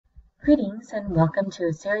Greetings and welcome to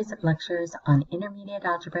a series of lectures on intermediate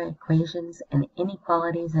algebra equations and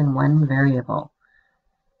inequalities in one variable.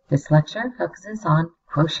 This lecture focuses on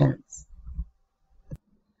quotients.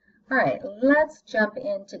 All right, let's jump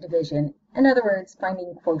into division. In other words,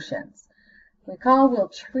 finding quotients. Recall we'll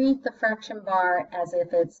treat the fraction bar as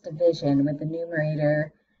if it's division, with the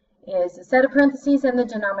numerator is a set of parentheses and the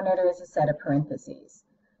denominator is a set of parentheses.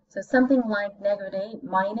 So something like -8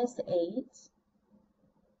 minus 8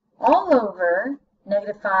 all over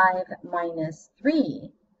 -5 minus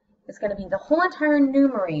 3 is going to be the whole entire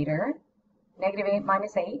numerator, -8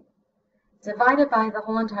 minus 8, divided by the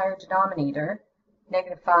whole entire denominator,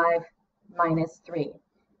 -5 minus 3.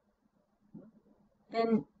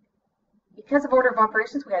 Then, because of order of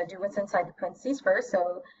operations, we got to do what's inside the parentheses first.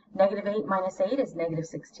 So -8 minus 8 is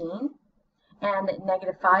 -16, and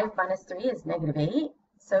 -5 minus 3 is -8.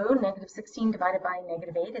 So -16 divided by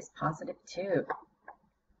 -8 is +2.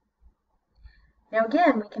 Now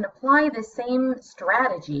again, we can apply the same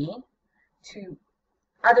strategy to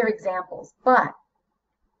other examples, but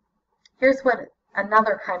here's what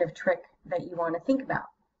another kind of trick that you want to think about.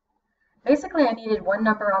 Basically, I needed one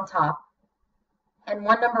number on top and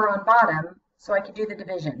one number on bottom so I could do the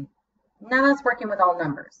division. Now that's working with all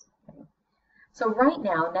numbers. So right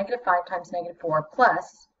now, -5 times -4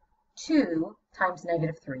 plus 2 times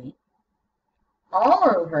 -3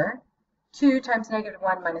 all over 2 times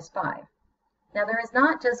 -1 minus 5. Now there is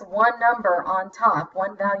not just one number on top,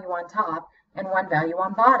 one value on top, and one value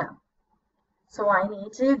on bottom. So I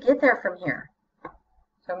need to get there from here.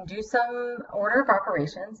 So I'm going to do some order of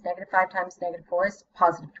operations. -5 times -4 is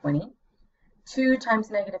 +20. 2 times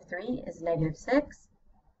 -3 is -6.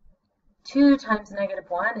 2 times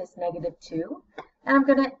 -1 is -2. And I'm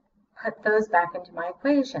going to put those back into my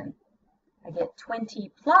equation. I get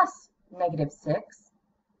 20 plus -6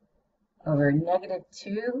 over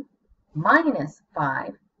 -2 minus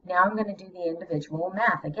 5. Now I'm going to do the individual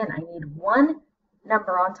math. Again, I need one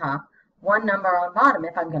number on top, one number on bottom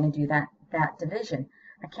if I'm going to do that division.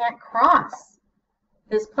 I can't cross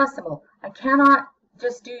this plus symbol. I cannot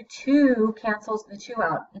just do 2 cancels the 2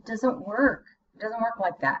 out. It doesn't work. It doesn't work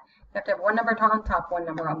like that. You have to have one number on top, one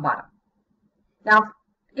number on bottom. Now,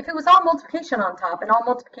 if it was all multiplication on top and all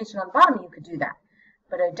multiplication on bottom, you could do that.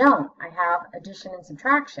 But I don't. I have addition and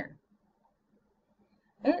subtraction.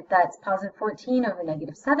 Okay, that's +14 over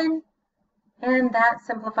 -7, and that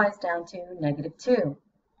simplifies down to -2.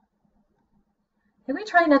 Can we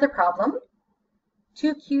try another problem?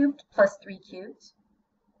 2 cubed plus 3 cubed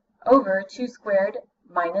over 2 squared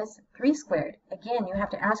minus 3 squared. Again, you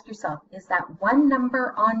have to ask yourself, is that one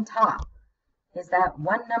number on top? Is that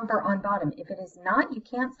one number on bottom? If it is not, you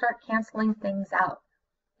can't start canceling things out.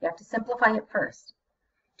 You have to simplify it first.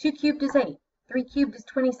 2 cubed is 8. 3 cubed is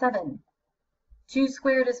 27. 2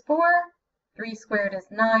 squared is 4, 3 squared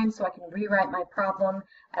is 9, so I can rewrite my problem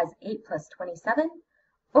as 8 plus 27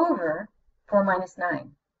 over 4 minus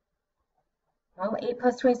 9. Well, 8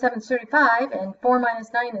 plus 27 is 35, and 4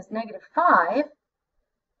 minus 9 is -5.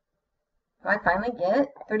 So I finally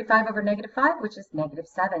get 35 over -5, which is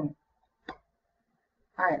 -7.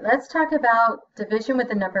 All right, let's talk about division with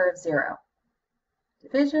the number of 0.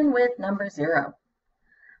 Division with number 0.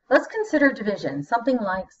 Let's consider division, something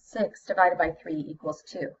like 6 divided by 3 equals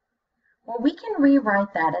 2. Well, we can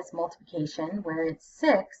rewrite that as multiplication, where it's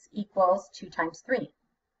 6 equals 2 times 3.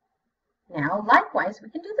 Now, likewise, we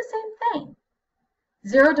can do the same thing.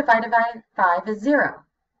 0 divided by 5 is 0.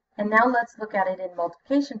 And now let's look at it in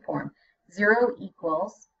multiplication form. 0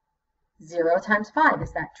 equals 0 times 5.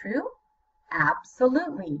 Is that true?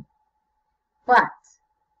 Absolutely. But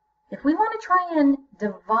if we want to try and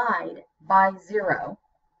divide by 0,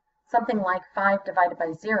 something like 5 divided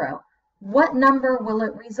by 0, what number will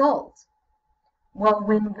it result? Well,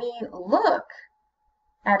 when we look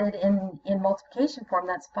at it in multiplication form,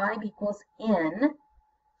 that's 5 equals n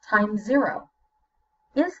times 0.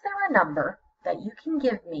 Is there a number that you can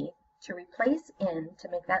give me to replace n to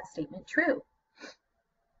make that statement true?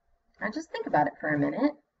 Now just think about it for a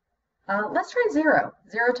minute. Let's try 0.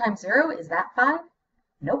 0 times 0, is that 5?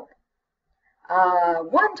 Nope.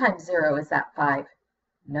 1 times 0, is that 5?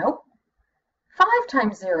 Nope. 5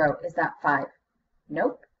 times 0, is that 5?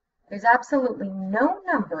 Nope. There's absolutely no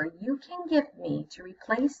number you can give me to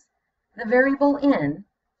replace the variable n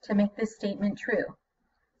to make this statement true.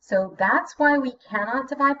 So that's why we cannot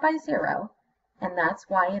divide by 0, and that's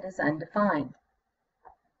why it is undefined.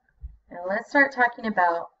 Now let's start talking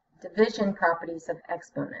about division properties of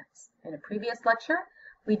exponents. In a previous lecture,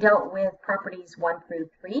 we dealt with properties 1 through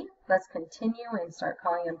 3. Let's continue and start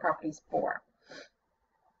calling on properties 4.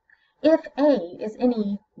 If A is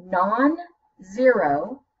any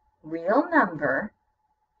non-zero real number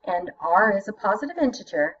and r is a positive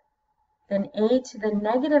integer, then a to the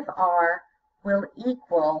negative r will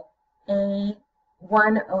equal a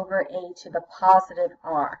 1 over a to the positive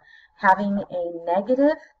r. Having a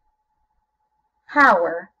negative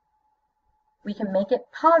power, we can make it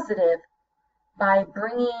positive by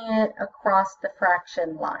bringing it across the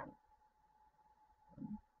fraction line.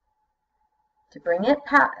 To bring it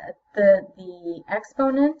the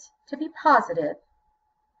exponent to be positive,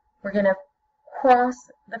 we're going to cross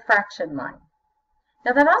the fraction line.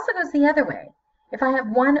 Now that also goes the other way. If I have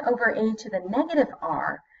 1 over a to the negative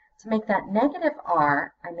r, to make that negative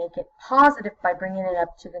r, I make it positive by bringing it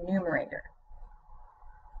up to the numerator.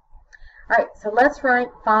 All right, so let's write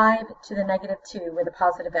 5 to the negative 2 with a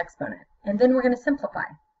positive exponent, and then we're going to simplify.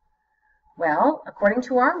 Well, according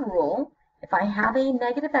to our rule, if I have a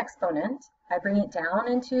negative exponent, I bring it down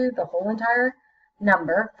into the whole entire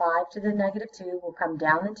number. 5 to the negative 2 will come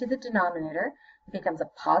down into the denominator. It becomes a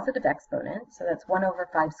positive exponent, so that's 1 over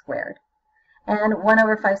 5 squared. And 1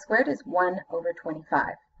 over 5 squared is 1 over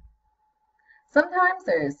 25. Sometimes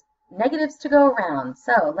there's negatives to go around,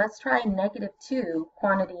 so let's try negative 2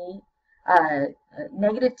 quantity,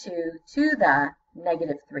 negative 2 to the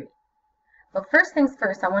negative 3. Well, first things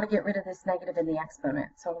first, I want to get rid of this negative in the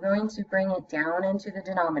exponent, so I'm going to bring it down into the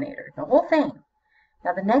denominator, the whole thing.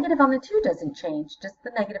 Now the negative on the 2 doesn't change, just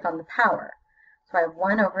the negative on the power. So I have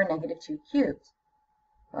 1 over negative 2 cubed.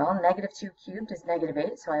 Well, negative 2 cubed is negative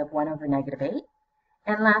 8, so I have 1 over negative 8.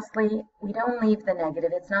 And lastly, we don't leave the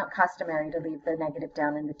negative. It's not customary to leave the negative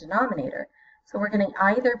down in the denominator. So we're going to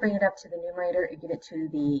either bring it up to the numerator or give it to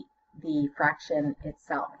the fraction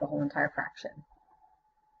itself, the whole entire fraction.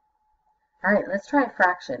 All right, let's try a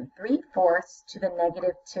fraction. 3/4 to the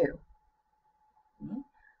negative 2.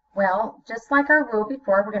 Well, just like our rule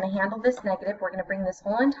before, we're going to handle this negative. We're going to bring this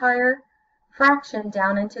whole entire fraction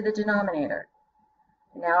down into the denominator.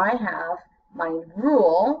 Now I have my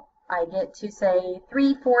rule. I get to say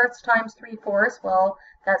 3/4 times 3/4. Well,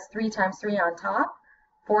 that's 3 times 3 on top,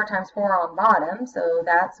 4 times 4 on bottom. So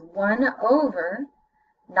that's 1 over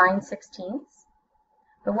 9/16.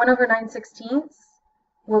 The 1 over 9/16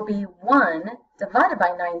 will be 1 divided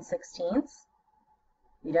by 9/16.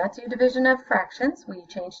 We don't do division of fractions. We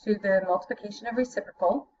change to the multiplication of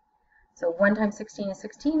reciprocal. So 1 times 16 is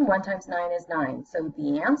 16. 1 times 9 is 9. So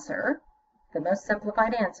the answer, the most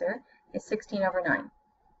simplified answer, is 16 over 9.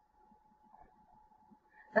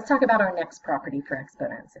 Let's talk about our next property for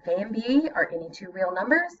exponents. If a and b are any two real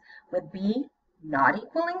numbers with b not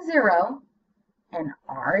equaling 0 and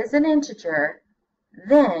r is an integer,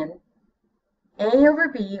 then a over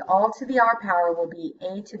b all to the r power will be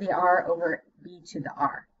a to the r over b to the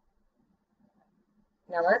r.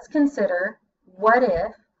 Now let's consider, what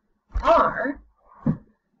if r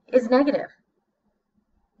is negative?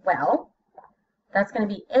 Well, that's going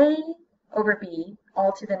to be a over b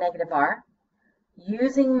all to the negative r.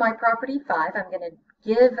 Using my property 5, I'm going to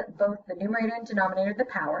give both the numerator and denominator the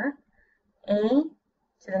power. A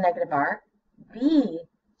to the negative r, b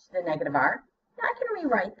to the negative r. Now I can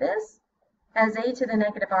rewrite this as a to the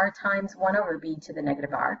negative r times 1 over b to the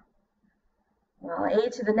negative r. Well, a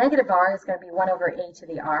to the negative r is going to be 1 over a to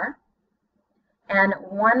the r. And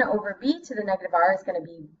 1 over b to the negative r is going to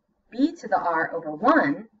be b to the r over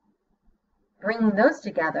 1. Bringing those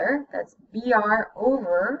together, that's br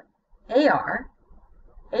over ar,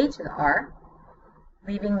 a to the r,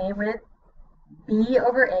 leaving me with b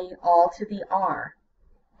over a all to the r.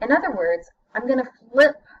 In other words, I'm going to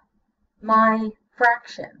flip my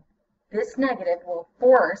fraction. This negative will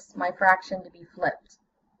force my fraction to be flipped.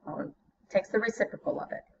 Well, it takes the reciprocal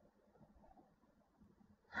of it.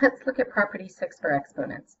 Let's look at property 6 for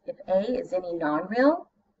exponents. If a is any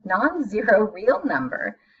non-zero real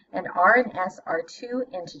number and r and s are two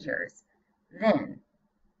integers, then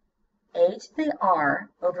a to the r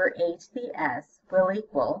over a to the s will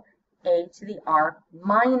equal a to the r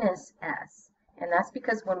minus s. And that's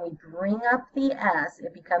because when we bring up the s,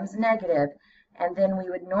 it becomes negative, and then we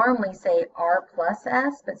would normally say r plus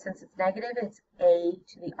s, but since it's negative, it's a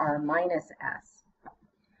to the r minus s.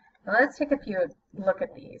 Now let's take a look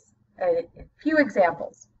at these. A few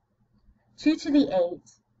examples. 2 to the 8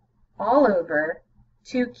 all over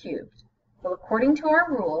 2 cubed. Well, according to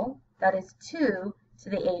our rule, that is 2 to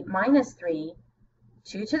the 8 minus 3,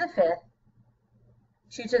 2 to the 5th.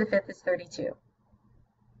 2 to the 5th is 32.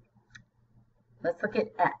 Let's look at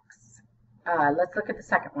x. Let's look at the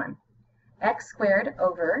second one. X squared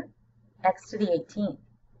over x to the 18th.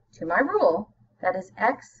 To my rule, that is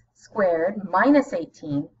x squared minus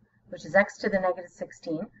 18, which is x to the negative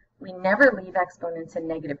 16. We never leave exponents in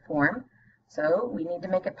negative form. So we need to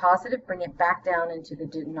make it positive, bring it back down into the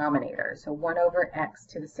denominator. So 1 over x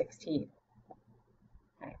to the 16th.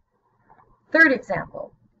 Okay. Third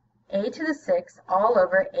example, a to the 6th all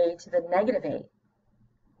over a to the negative 8.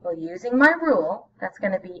 Well, using my rule, that's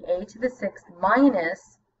going to be a to the 6th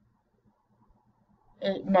minus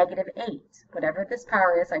negative 8. Whatever this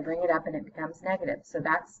power is, I bring it up and it becomes negative. So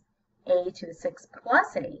that's a to the 6th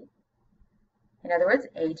plus 8. In other words,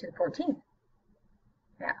 a to the 14th.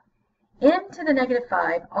 Now, m to the negative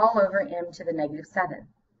 5 all over m to the negative 7.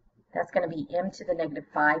 That's going to be m to the negative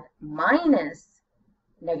 5 minus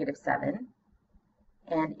negative 7.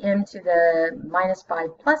 And m to the minus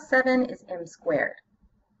 5 plus 7 is m squared.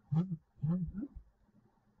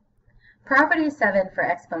 Property 7 for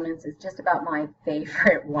exponents is just about my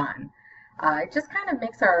favorite one. It just kind of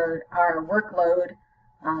makes our workload,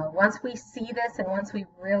 once we see this and once we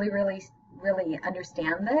really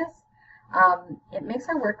understand this, it makes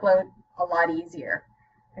our workload a lot easier.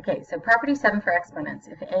 Okay, so property 7 for exponents.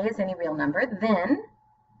 If a is any real number, then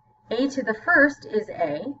a to the 1st is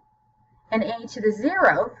a, and a to the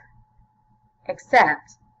 0th,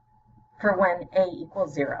 except for when a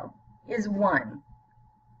equals 0, is 1.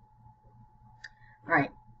 All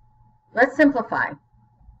right, let's simplify.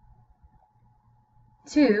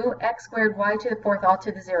 2x squared y to the 4th all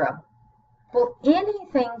to the 0. Well,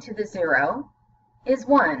 anything to the 0 is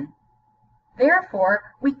 1. Therefore,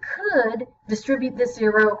 we could distribute this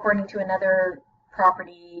 0 according to another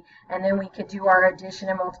property, and then we could do our addition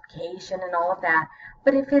and multiplication and all of that.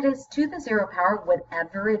 But if it is to the 0 power,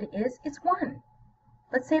 whatever it is, it's 1.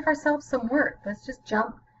 Let's save ourselves some work. Let's just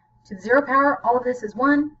jump to the 0 power. All of this is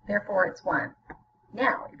 1, therefore it's 1.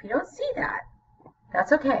 Now, if you don't see that,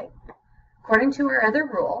 that's okay. According to our other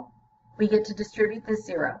rule, we get to distribute this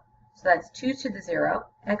 0. So that's 2 to the 0,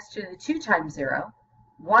 x to the 2 times 0,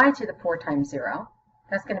 y to the 4 times 0.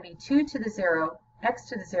 That's going to be 2 to the 0, x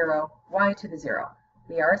to the 0, y to the 0.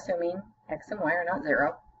 We are assuming x and y are not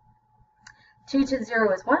 0. 2 to the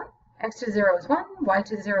 0 is 1, x to the 0 is 1, y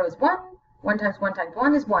to the 0 is 1, 1 times 1 times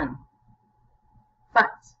 1 is 1.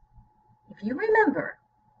 But, if you remember,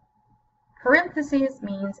 parentheses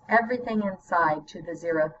means everything inside to the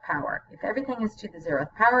 0th power. If everything is to the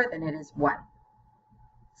 0th power, then it is 1.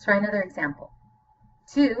 Let's try another example.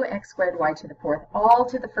 2x squared y to the 4th, all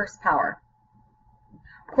to the 1st power.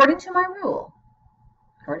 According to my rule,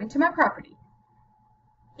 according to my property,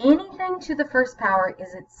 anything to the 1st power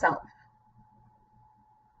is itself.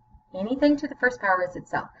 Anything to the 1st power is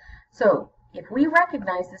itself. So, if we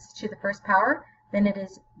recognize this to the 1st power, then it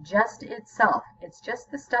is just itself. It's just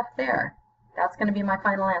the stuff there. That's going to be my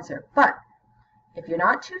final answer. But, if you're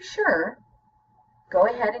not too sure, go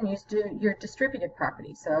ahead and use your distributive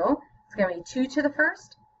property. So, it's going to be 2 to the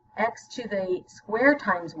 1st, x to the square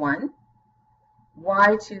times 1,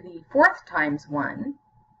 y to the 4th times 1.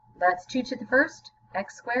 That's 2 to the 1st,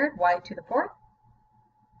 x squared, y to the 4th,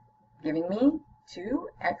 giving me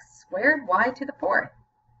 2x squared, y to the 4th.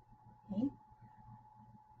 Okay.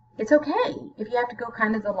 It's okay if you have to go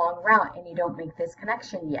kind of the long route and you don't make this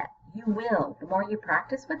connection yet. You will. The more you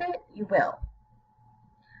practice with it, you will.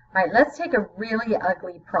 All right, let's take a really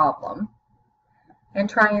ugly problem and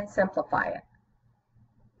try and simplify it.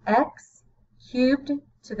 X cubed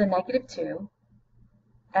to the negative 2,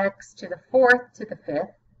 x to the 4th to the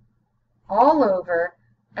 5th, all over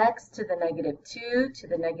x to the negative 2 to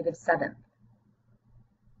the negative 7th.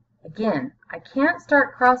 Again, I can't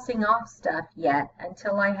start crossing off stuff yet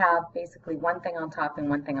until I have basically one thing on top and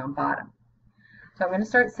one thing on bottom. So I'm going to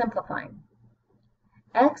start simplifying.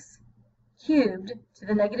 X cubed to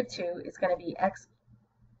the negative 2 is going to be x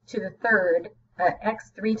to the 3rd,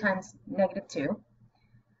 x 3 times negative 2.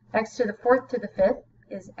 X to the 4th to the 5th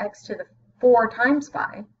is x to the 4 times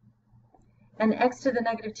 5. And x to the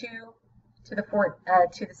negative 2 to the 4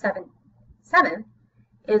 to the 7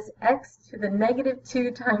 is x to the negative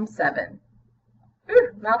 2 times 7.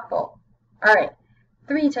 Ooh, mouthful. All right,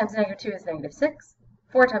 3 times negative 2 is negative 6,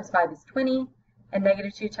 4 times 5 is 20, and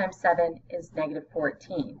negative 2 times 7 is negative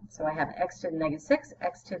 14. So I have x to the negative 6,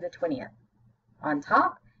 x to the 20th. On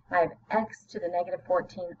top, I have x to the negative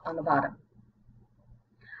 14 on the bottom.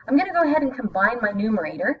 I'm going to go ahead and combine my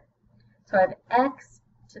numerator. So I have x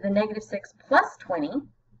to the negative 6 plus 20.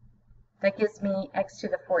 That gives me x to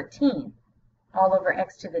the 14, all over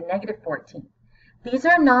x to the negative 14. These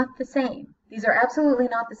are not the same. These are absolutely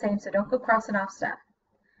not the same, so don't go crossing off stuff.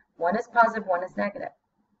 One is positive, one is negative.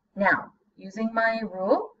 Now, using my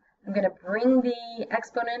rule, I'm going to bring the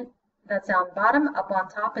exponent that's on bottom up on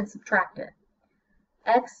top and subtract it.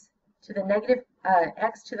 X to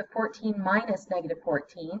the 14 minus negative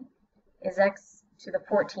 14 is x to the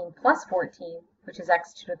 14 plus 14, which is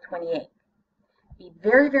x to the 28. Be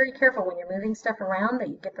very, very careful when you're moving stuff around that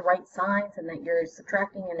you get the right signs and that you're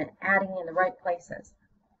subtracting and adding in the right places.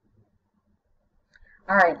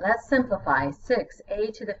 All right, let's simplify.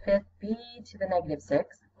 6a to the 5th b to the negative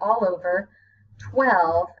 6 all over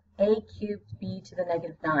 12a cubed b to the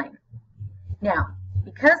negative 9. Now,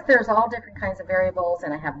 because there's all different kinds of variables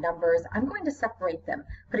and I have numbers, I'm going to separate them,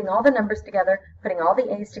 putting all the numbers together, putting all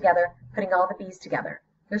the a's together, putting all the b's together.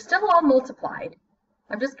 They're still all multiplied.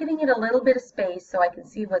 I'm just giving it a little bit of space so I can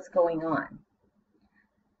see what's going on.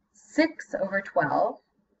 6 over 12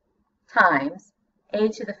 times a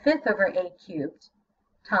to the 5th over a cubed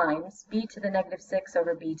times b to the negative 6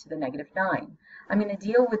 over b to the negative 9. I'm going to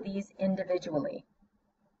deal with these individually.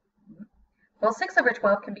 Well, 6 over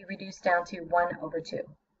 12 can be reduced down to 1 over 2.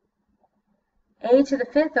 A to the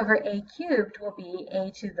 5th over a cubed will be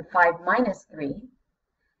a to the 5 minus 3.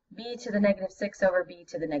 B to the negative 6 over b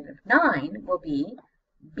to the negative 9 will be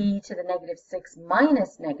b to the negative 6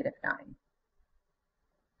 minus negative 9.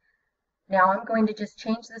 Now I'm going to just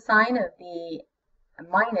change the sign of the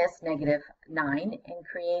minus negative 9 and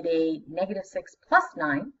create a negative 6 plus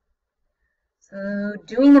 9. So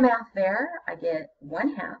doing the math there, I get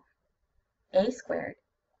 1/2 a squared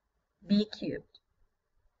b cubed.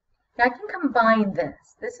 Now I can combine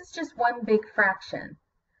this. This is just one big fraction.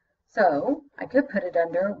 So I could put it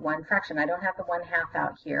under one fraction. I don't have the 1/2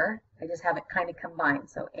 out here. I just have it kind of combined.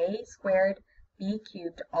 So a squared b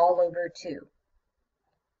cubed all over 2.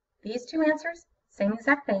 These two answers, same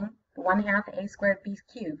exact thing. The 1/2 a squared b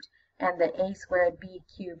cubed and the a squared b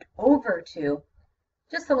cubed over 2.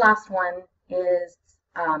 Just the last one is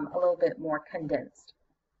a little bit more condensed.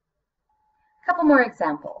 A couple more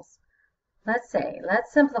examples. Let's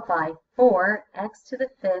simplify 4x to the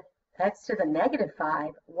 5th, x to the negative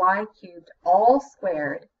 5, y cubed all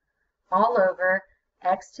squared all over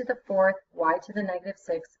x to the 4th, y to the negative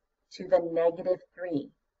 6 to the negative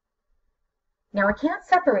 3. Now I can't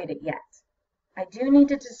separate it yet. I do need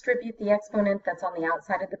to distribute the exponent that's on the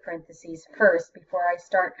outside of the parentheses first before I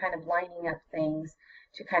start kind of lining up things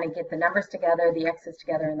to kind of get the numbers together, the x's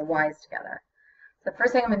together, and the y's together. So the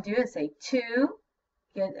first thing I'm going to do is say 2,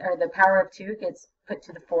 or the power of 2 gets put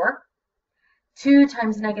to the 4. 2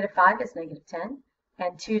 times negative 5 is negative 10,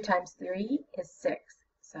 and 2 times 3 is 6.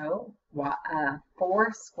 So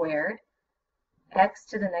 4 squared, x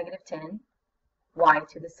to the negative 10, y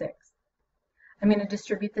to the 6. I'm going to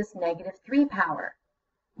distribute this negative 3 power.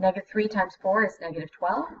 Negative 3 times 4 is negative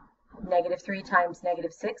 12. Negative 3 times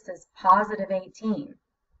negative 6 is positive 18.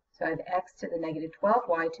 So I have x to the negative 12,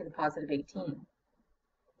 y to the positive 18.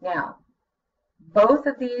 Now, both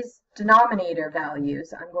of these denominator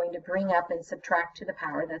values I'm going to bring up and subtract to the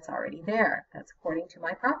power that's already there. That's according to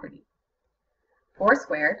my property. 4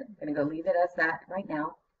 squared, I'm going to go leave it as that right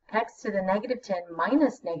now, x to the negative 10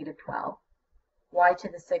 minus negative 12, y to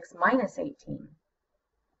the 6 minus 18,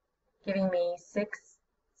 giving me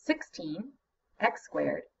 16, x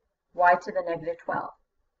squared, y to the negative 12.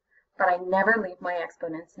 But I never leave my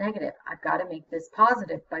exponents negative. I've got to make this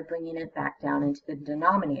positive by bringing it back down into the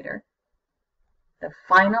denominator. The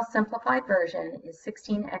final simplified version is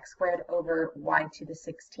 16x squared over y to the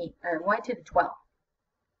 16, or y to the 12.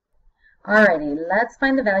 Alrighty, let's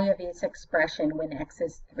find the value of this expression when x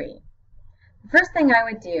is 3. The first thing I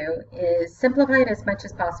would do is simplify it as much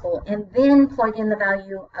as possible and then plug in the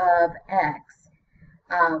value of x.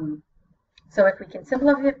 So if we can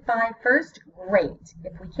simplify first, great.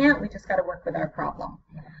 If we can't, we just got to work with our problem.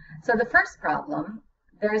 So the first problem,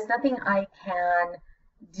 there's nothing I can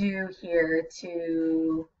do here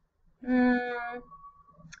to,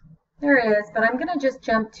 there is, but I'm going to just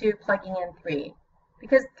jump to plugging in 3,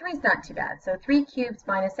 because 3 is not too bad. So 3 cubed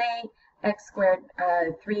minus 8, x squared,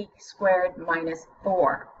 3 squared minus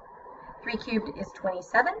 4. 3 cubed is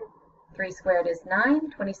 27, 3 squared is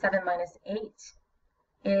 9, 27 minus 8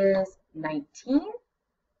 is 19,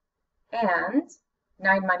 and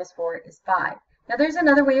 9 minus 4 is 5. Now there's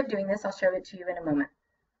another way of doing this. I'll show it to you in a moment.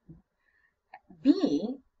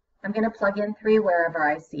 B, I'm going to plug in 3 wherever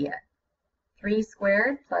I see it. 3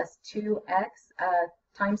 squared plus 2x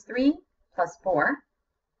times 3 plus 4,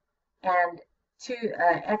 and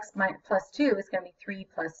x plus 2 is going to be 3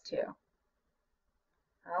 plus 2.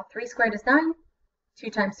 Well, 3 squared is 9, 2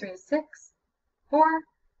 times 3 is 6, 4,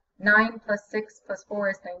 9 plus 6 plus 4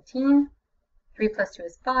 is 19, 3 plus 2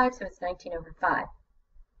 is 5, so it's 19 over 5.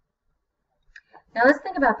 Now let's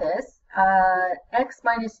think about this. X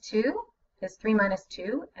minus 2 is 3 minus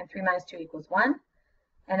 2, and 3 minus 2 equals 1.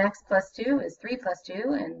 And x plus 2 is 3 plus 2,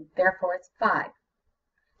 and therefore it's 5.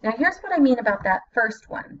 Now here's what I mean about that first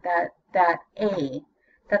one, that A,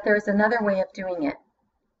 that there's another way of doing it.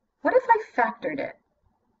 What if I factored it?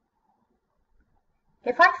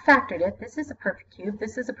 If I factored it, this is a perfect cube,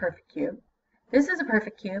 this is a perfect cube, this is a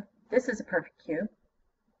perfect cube, this is a perfect cube.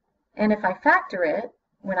 And if I factor it,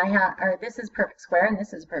 when I have, or this is perfect square and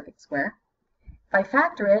this is a perfect square. If I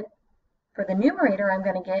factor it, for the numerator, I'm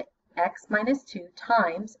going to get x minus 2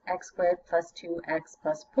 times x squared plus 2x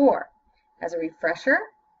plus 4. As a refresher,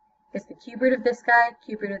 it's the cube root of this guy,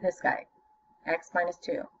 cube root of this guy, x minus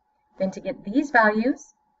 2. Then to get these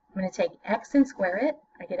values, I'm going to take x and square it,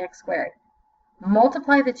 I get x squared.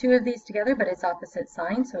 Multiply the two of these together, but it's opposite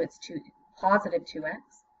sign, so it's positive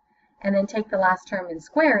 2x. And then take the last term and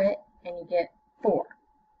square it, and you get 4.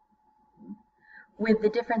 With the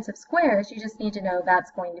difference of squares, you just need to know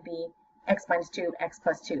that's going to be x minus 2, x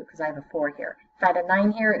plus 2, because I have a 4 here. If I had a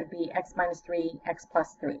 9 here, it would be x minus 3, x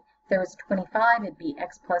plus 3. If there was 25, it'd be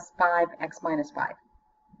x plus 5, x minus 5.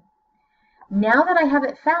 Now that I have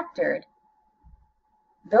it factored,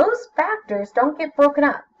 those factors don't get broken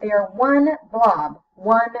up. They are one blob,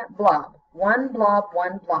 one blob, one blob,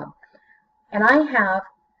 one blob. And I have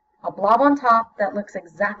a blob on top that looks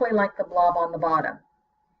exactly like the blob on the bottom.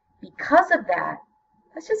 Because of that,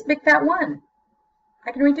 let's just make that 1.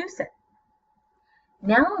 I can reduce it.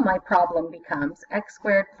 Now my problem becomes x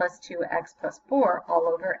squared plus 2x plus 4 all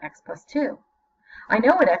over x plus 2. I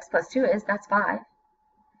know what x plus 2 is, that's 5.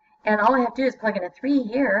 And all I have to do is plug in a 3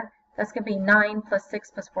 here. That's going to be 9 plus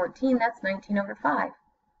 6 plus 14. That's 19 over 5.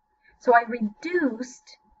 So I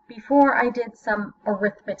reduced before I did some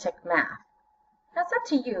arithmetic math. That's up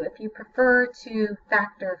to you if you prefer to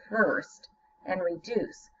factor first and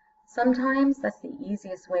reduce. Sometimes that's the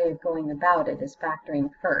easiest way of going about it, is factoring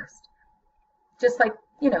first. Just like,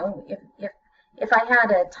 you know, if I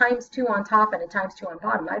had a times 2 on top and a times 2 on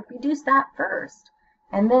bottom, I'd reduce that first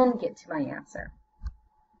and then get to my answer.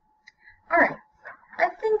 All right, I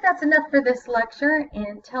think that's enough for this lecture.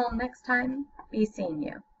 Until next time, be seeing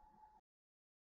you.